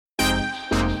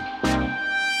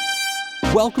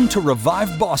Welcome to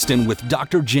Revive Boston with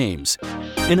Dr. Jaymz,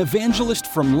 an evangelist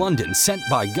from London sent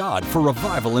by God for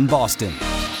revival in Boston.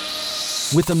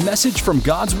 With a message from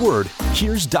God's Word,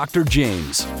 here's Dr.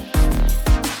 Jaymz.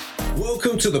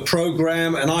 Welcome to the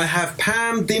program, and I have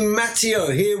Pam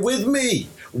Dimatteo here with me.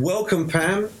 Welcome,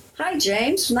 Pam. Hi,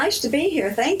 James. Nice to be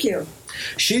here. Thank you.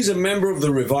 She's a member of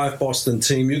the Revive Boston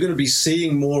team. You're going to be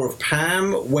seeing more of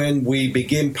Pam when we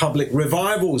begin public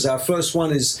revivals. Our first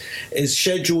one is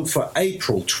scheduled for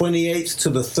April 28th to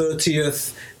the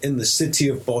 30th in the city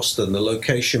of Boston. The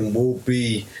location will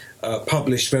be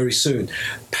published very soon.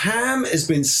 Pam has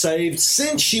been saved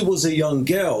since she was a young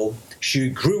girl. She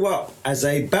grew up as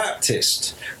a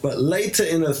Baptist, but later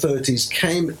in her 30s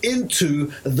came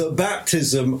into the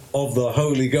baptism of the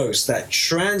Holy Ghost that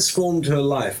transformed her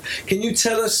life. Can you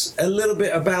tell us a little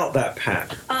bit about that, Pam?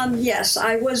 Yes,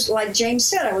 I was, like James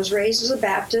said, I was raised as a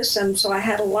Baptist, and so I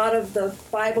had a lot of the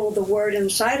Bible, the Word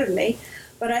inside of me,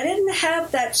 but I didn't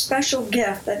have that special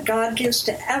gift that God gives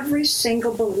to every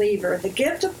single believer, the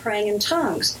gift of praying in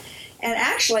tongues. And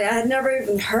actually, I had never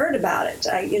even heard about it.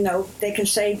 They can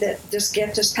say that this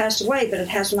gift has passed away, but it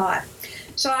has not.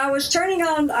 So I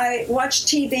watched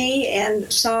TV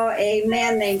and saw a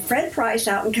man named Fred Price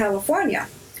out in California.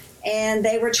 And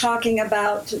they were talking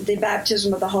about the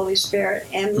baptism of the Holy Spirit.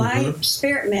 And my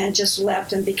spirit man just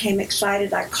left and became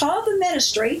excited. I called the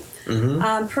ministry,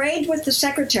 prayed with the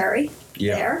secretary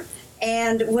there,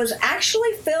 and was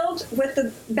actually filled with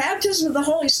the baptism of the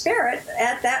Holy Spirit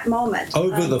at that moment.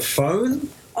 Over the phone?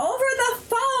 Over the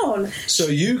phone. So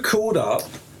you called up,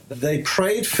 they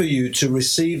prayed for you to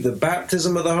receive the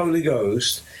baptism of the Holy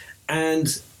Ghost,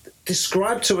 and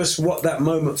describe to us what that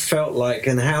moment felt like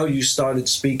and how you started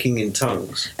speaking in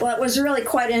tongues. Well, it was really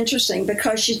quite interesting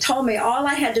because she told me all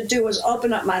I had to do was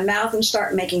open up my mouth and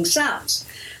start making sounds.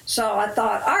 So I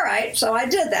thought, all right, so I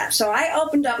did that. So I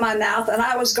opened up my mouth and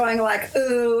I was going like,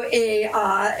 ooh, ee,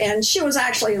 ah, and she was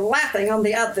actually laughing on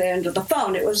the other end of the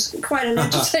phone. It was quite an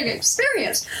interesting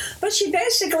experience. But she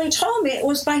basically told me it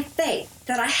was by faith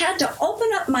that I had to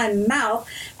open up my mouth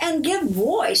and give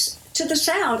voice to the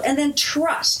sound and then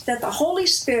trust that the Holy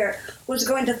Spirit was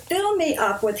going to fill me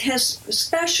up with his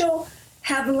special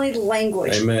heavenly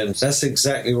language. Amen. That's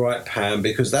exactly right, Pam,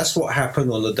 because that's what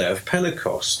happened on the day of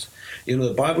Pentecost. You know,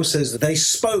 the Bible says that they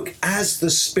spoke as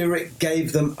the Spirit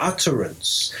gave them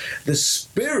utterance. The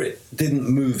Spirit didn't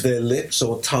move their lips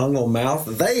or tongue or mouth.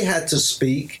 They had to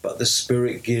speak, but the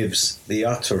Spirit gives the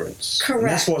utterance. Correct.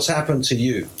 And that's what's happened to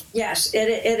you. Yes, it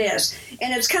is.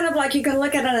 And it's kind of like you can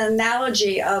look at an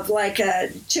analogy of like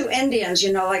two Indians,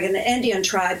 like an Indian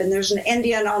tribe, and there's an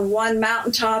Indian on one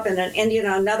mountaintop and an Indian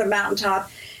on another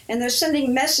mountaintop. And they're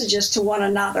sending messages to one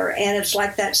another, and it's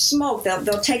like that smoke.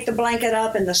 They'll take the blanket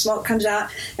up, and the smoke comes out.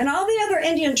 And all the other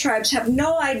Indian tribes have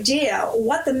no idea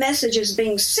what the message is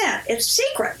being sent. It's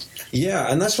secret.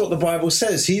 Yeah, and that's what the Bible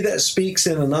says. He that speaks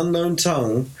in an unknown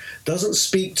tongue doesn't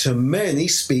speak to men, he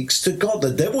speaks to God.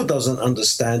 The devil doesn't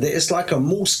understand it. It's like a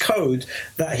Morse code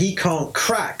that he can't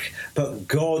crack, but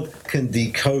God can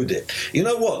decode it. You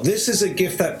know what? This is a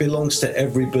gift that belongs to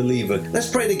every believer. Let's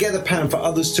pray together, Pam, for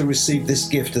others to receive this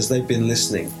gift as they've been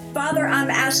listening. Father, I'm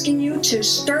asking you to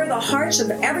stir the hearts of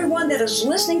everyone that is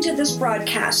listening to this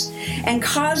broadcast and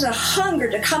cause a hunger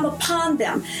to come upon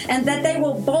them, and that they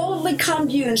will boldly come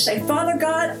to you and say, Father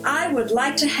God, I would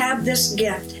like to have this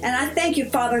gift. And I thank you,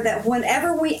 Father, that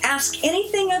whenever we ask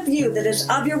anything of you that is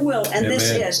of your will, and Amen.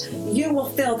 This is, you will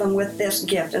fill them with this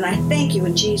gift. And I thank you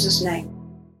in Jesus' name.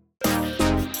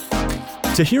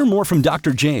 To hear more from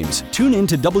Dr. Jaymz, tune in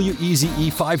to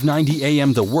WEZE 590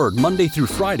 AM The Word Monday through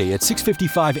Friday at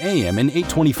 6:55 AM and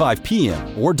 8:25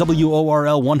 PM, or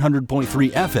WORL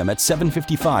 100.3 FM at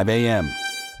 7:55 AM.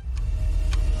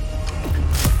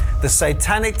 The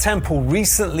Satanic Temple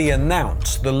recently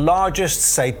announced the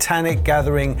largest satanic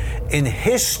gathering in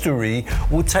history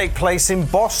will take place in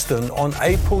Boston on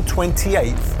April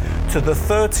 28th to the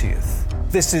 30th.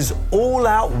 This is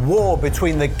all-out war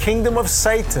between the kingdom of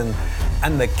Satan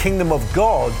and the kingdom of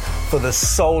God for the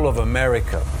soul of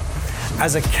America.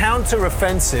 As a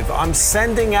counter-offensive, I'm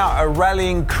sending out a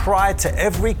rallying cry to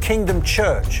every kingdom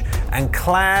church and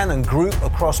clan and group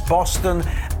across Boston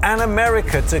and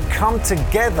America to come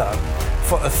together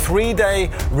for a 3-day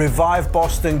Revive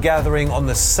Boston gathering on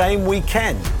the same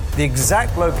weekend. The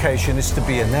exact location is to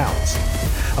be announced.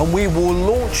 And we will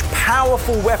launch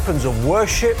powerful weapons of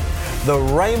worship, the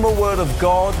Rhema Word of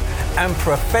God, and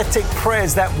prophetic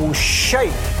prayers that will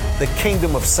shake the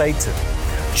kingdom of Satan.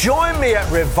 Join me at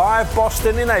Revive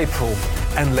Boston in April,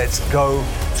 and let's go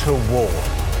to war.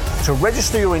 To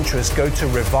register your interest, go to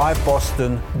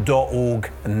reviveboston.org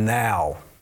now.